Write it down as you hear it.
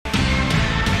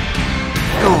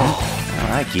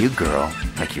like you, girl.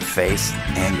 Like your face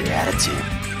and your attitude.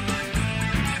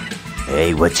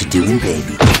 Hey, what you doing,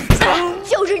 baby?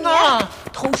 就是你，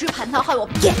偷吃盘套害我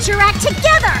Get your act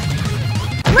together,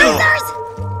 losers!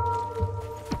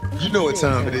 You know what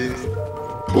time it is.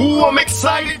 Ooh, I'm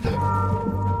excited.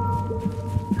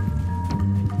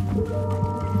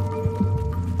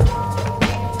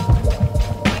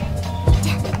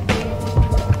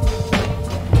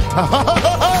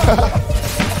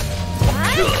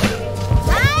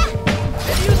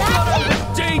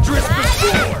 Dangerous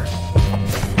before.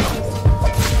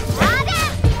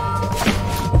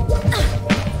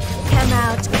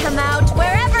 Come out,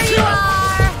 wherever you are.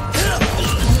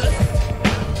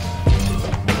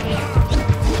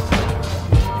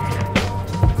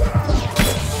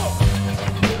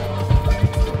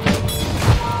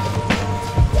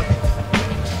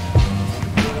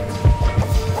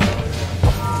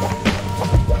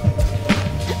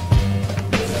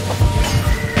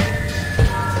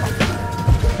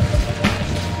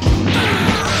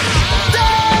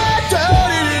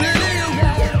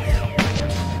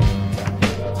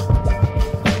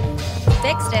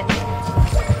 Fixed it.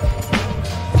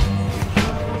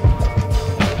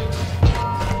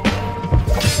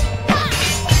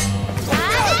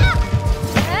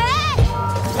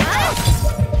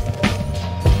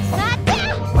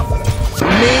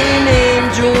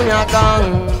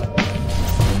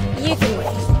 You can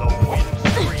wait.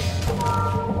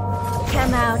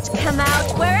 Come out,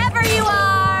 wherever you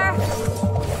are.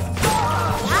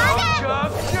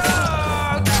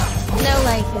 No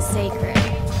life is sacred.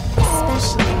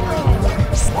 Especially not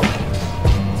yours.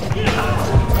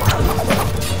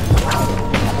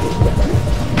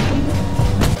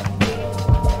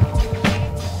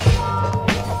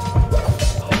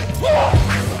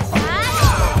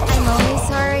 I'm only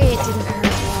sorry it didn't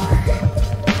hurt more.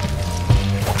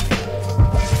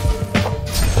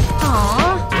 Aww.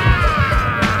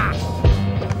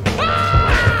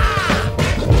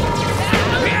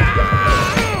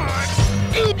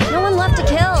 No one left to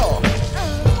kill.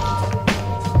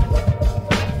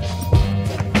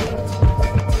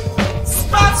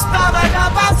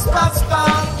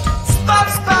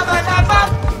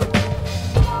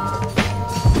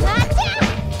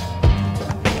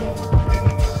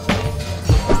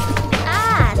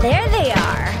 Ah, there they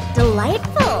are.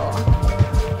 Delightful.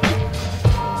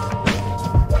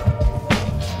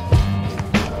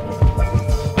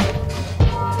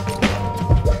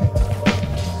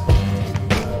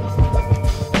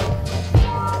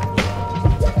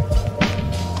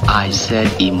 I said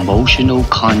emotional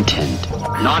content,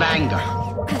 not anger.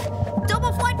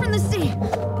 Double flight from the sea.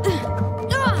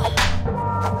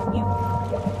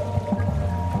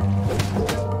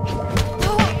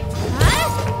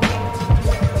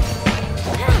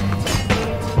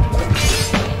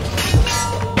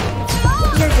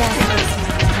 Your death is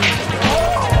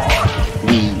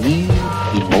We need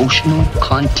emotional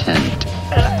content.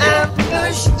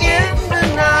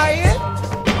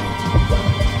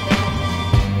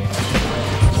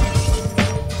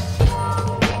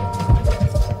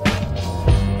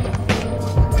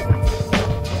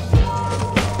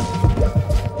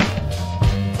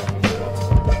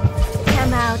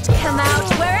 Come out,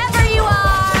 wherever you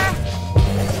are.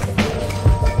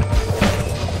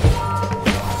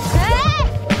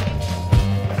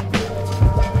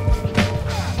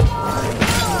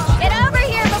 Get over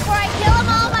here before I kill them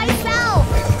all myself.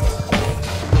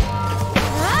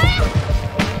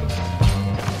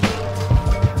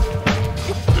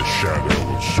 The shadow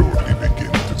will shortly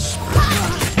begin to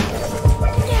spread.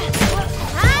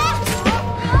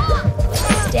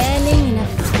 Standing in a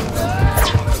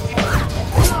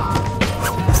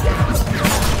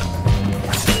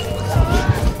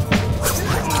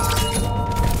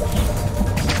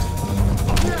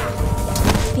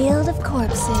field of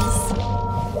corpses.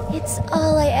 It's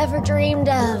all I ever dreamed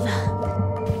of.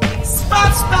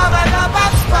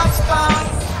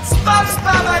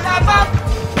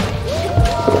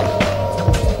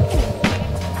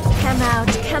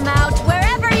 Come out,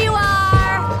 wherever you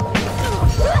are.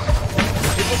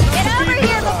 Get over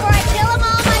here before I kill them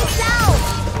all myself.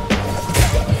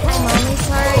 I'm only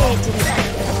sorry I didn't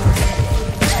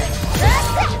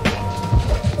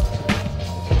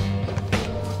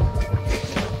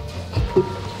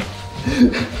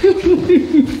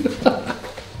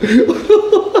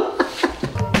before.